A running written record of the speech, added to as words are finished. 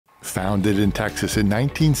Founded in Texas in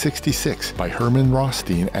 1966 by Herman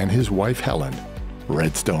Rothstein and his wife Helen,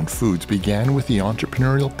 Redstone Foods began with the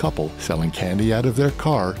entrepreneurial couple selling candy out of their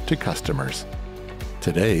car to customers.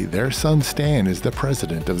 Today, their son Stan is the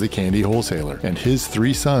president of the Candy Wholesaler, and his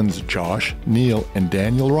three sons, Josh, Neil, and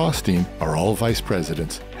Daniel Rothstein, are all vice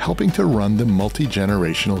presidents, helping to run the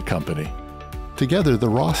multi-generational company. Together, the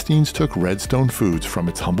Rothsteins took Redstone Foods from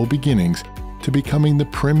its humble beginnings to becoming the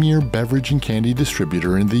premier beverage and candy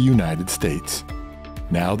distributor in the United States.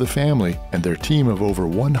 Now the family and their team of over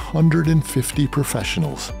 150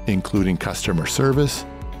 professionals, including customer service,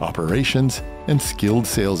 operations, and skilled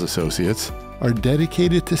sales associates, are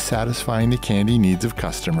dedicated to satisfying the candy needs of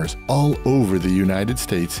customers all over the United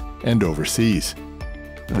States and overseas.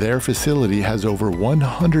 Their facility has over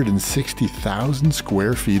 160,000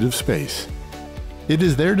 square feet of space. It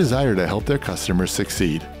is their desire to help their customers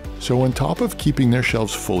succeed. So on top of keeping their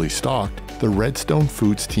shelves fully stocked, the Redstone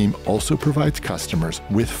Foods team also provides customers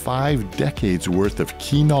with 5 decades worth of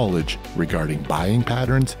key knowledge regarding buying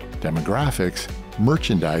patterns, demographics,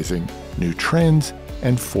 merchandising, new trends,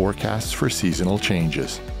 and forecasts for seasonal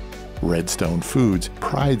changes. Redstone Foods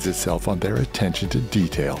prides itself on their attention to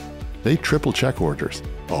detail. They triple check orders,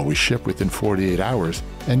 always ship within 48 hours,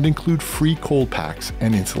 and include free cold packs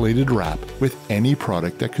and insulated wrap with any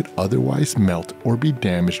product that could otherwise melt or be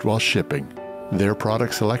damaged while shipping. Their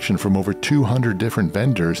product selection from over 200 different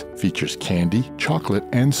vendors features candy, chocolate,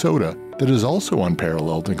 and soda that is also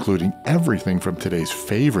unparalleled, including everything from today's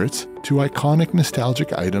favorites to iconic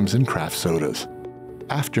nostalgic items and craft sodas.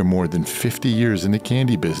 After more than 50 years in the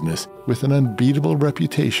candy business, with an unbeatable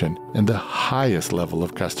reputation and the highest level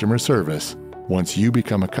of customer service, once you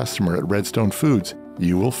become a customer at Redstone Foods,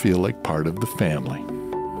 you will feel like part of the family.